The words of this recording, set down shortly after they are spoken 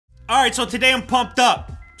All right, so today I'm pumped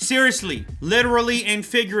up. Seriously, literally and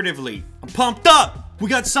figuratively. I'm pumped up. We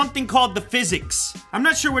got something called the Physics. I'm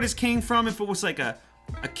not sure where this came from, if it was like a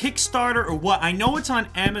Kickstarter or what. I know it's on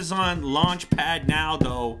Amazon Launchpad now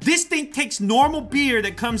though. This thing takes normal beer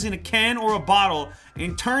that comes in a can or a bottle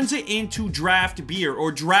and turns it into draft beer or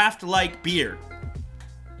draft-like beer.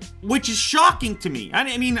 Which is shocking to me.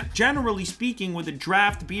 I mean, generally speaking, with a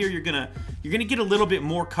draft beer, you're gonna get a little bit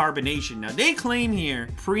more carbonation. Now, they claim here,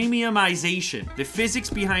 premiumization, the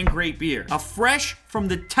physics behind great beer. A fresh from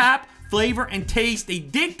the tap flavor and taste. They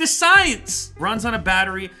dig the science. Runs on a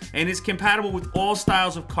battery and is compatible with all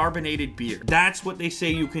styles of carbonated beer. That's what they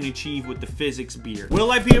say you can achieve with the Physics beer.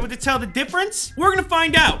 Will I be able to tell the difference? We're gonna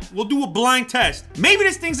find out. We'll do a blind test. Maybe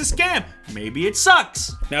this thing's a scam. Maybe it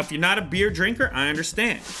sucks. Now, if you're not a beer drinker, I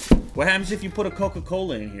understand. What happens if you put a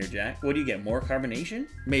Coca-Cola in here, Jack? What do you get, more carbonation?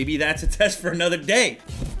 Maybe that's a test for another day.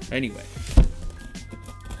 Anyway.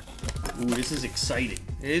 Ooh, this is exciting.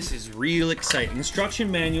 This is real exciting.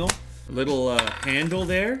 Instruction manual. Little handle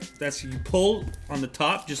there. That's, you pull on the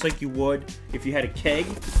top just like you would if you had a keg.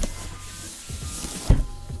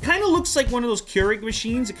 Kind of looks like one of those Keurig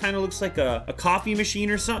machines. It kind of looks like a coffee machine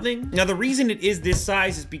or something. Now, the reason it is this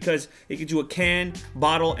size is because it can do a can,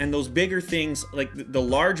 bottle, and those bigger things, like the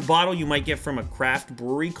large bottle you might get from a craft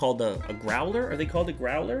brewery called a growler. Are they called a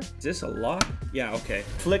growler? Is this a lock? Yeah, okay.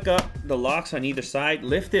 Flick up the locks on either side,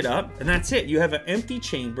 lift it up, and that's it. You have an empty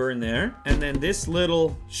chamber in there, and then this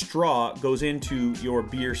little straw goes into your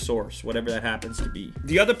beer source, whatever that happens to be.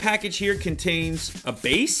 The other package here contains a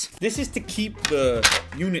base. This is to keep the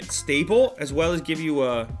unit stable, as well as give you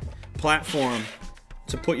a platform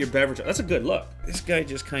to put your beverage on. That's a good look. This guy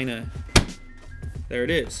just kind of, there it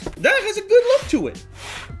is. That has a good look to it.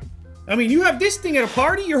 I mean, you have this thing at a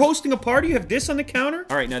party, you're hosting a party, you have this on the counter.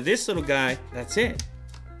 All right, now this little guy, that's it.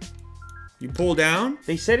 You pull down.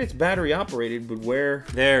 They said it's battery operated, but where?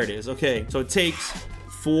 There it is. Okay, so it takes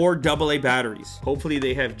 4 AA batteries. Hopefully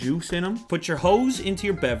they have juice in them. Put your hose into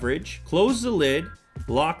your beverage, close the lid,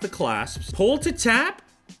 lock the clasps, pull to tap,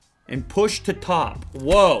 and push to top.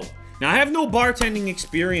 Whoa. Now, I have no bartending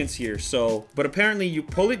experience here, but apparently you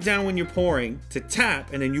pull it down when you're pouring to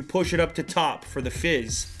tap, and then you push it up to top for the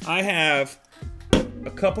fizz. I have a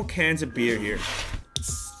couple cans of beer here.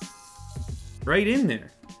 Right in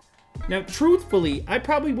there. Now, truthfully, I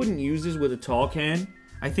probably wouldn't use this with a tall can.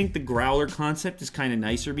 I think the growler concept is kind of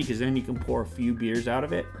nicer because then you can pour a few beers out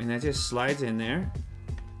of it, and that just slides in there.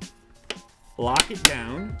 Lock it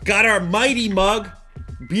down. Got our mighty mug.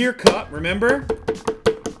 Beer cup, remember?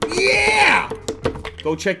 Yeah!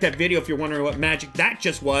 Go check that video if you're wondering what magic that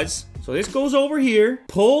just was. So this goes over here.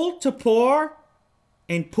 Pull to pour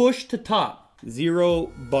and push to top.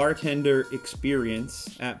 Zero bartender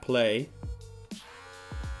experience at play.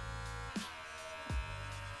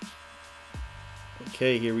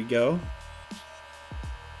 Okay, here we go.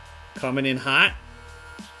 Coming in hot.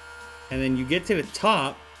 And then you get to the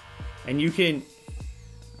top and you can...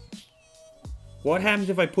 What happens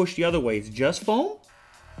if I push the other way? It's just foam?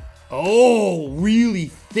 Oh, really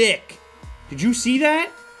thick. Did you see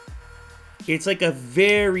that? It's like a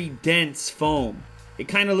very dense foam. It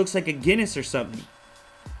kind of looks like a Guinness or something.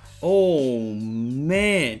 Oh,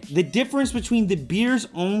 man. The difference between the beer's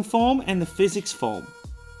own foam and the Physics foam.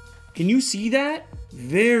 Can you see that?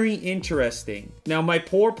 Very interesting. Now, my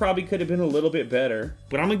pour probably could have been a little bit better,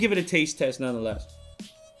 but I'm going to give it a taste test nonetheless.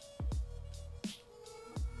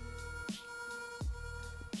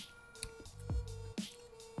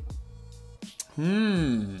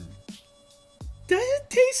 Does it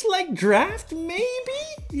taste like draft, maybe?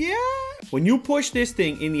 Yeah. When you push this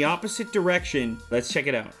thing in the opposite direction, let's check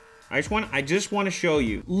it out. I just want to show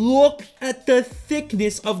you. Look at the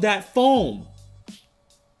thickness of that foam.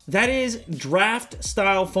 That is draft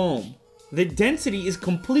style foam. The density is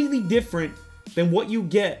completely different than what you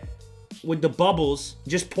get with the bubbles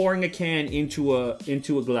just pouring a can into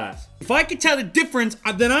a glass. If I could tell the difference,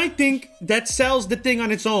 then I think that sells the thing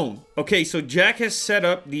on its own. Okay, so Jack has set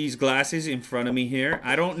up these glasses in front of me here.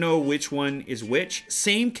 I don't know which one is which.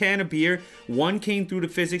 Same can of beer. One came through the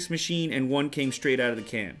Physics machine and one came straight out of the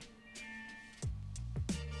can.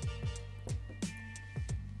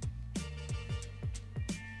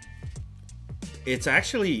 It's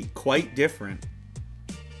actually quite different.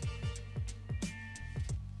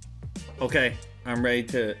 Okay, I'm ready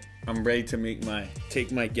to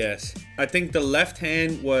take my guess. I think the left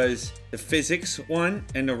hand was the Physics one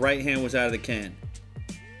and the right hand was out of the can.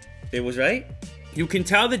 It was right? You can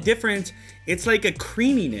tell the difference. It's like a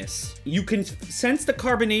creaminess. You can sense the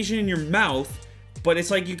carbonation in your mouth but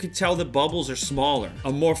it's like you could tell the bubbles are smaller.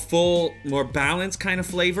 A more full, more balanced kind of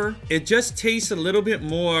flavor. It just tastes a little bit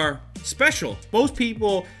more special. Most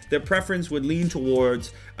people, their preference would lean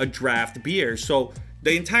towards a draft beer. So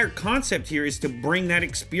the entire concept here is to bring that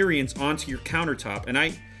experience onto your countertop. And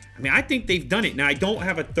I mean, I think they've done it. Now, I don't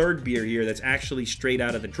have a third beer here that's actually straight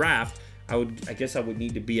out of the draft. I guess I would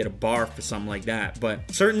need to be at a bar for something like that. But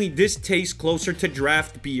certainly this tastes closer to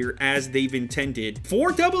draft beer as they've intended.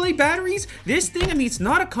 4 AA batteries? This thing, I mean, it's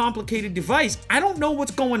not a complicated device. I don't know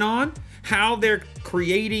what's going on, how they're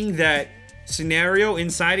creating that scenario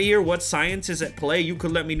inside of here, what science is at play. You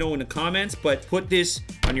could let me know in the comments, but put this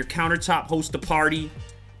on your countertop, host a party,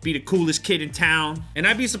 be the coolest kid in town. And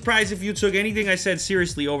I'd be surprised if you took anything I said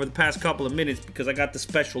seriously over the past couple of minutes, because I got the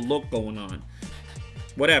special look going on.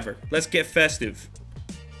 Whatever, let's get festive.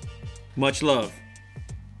 Much love.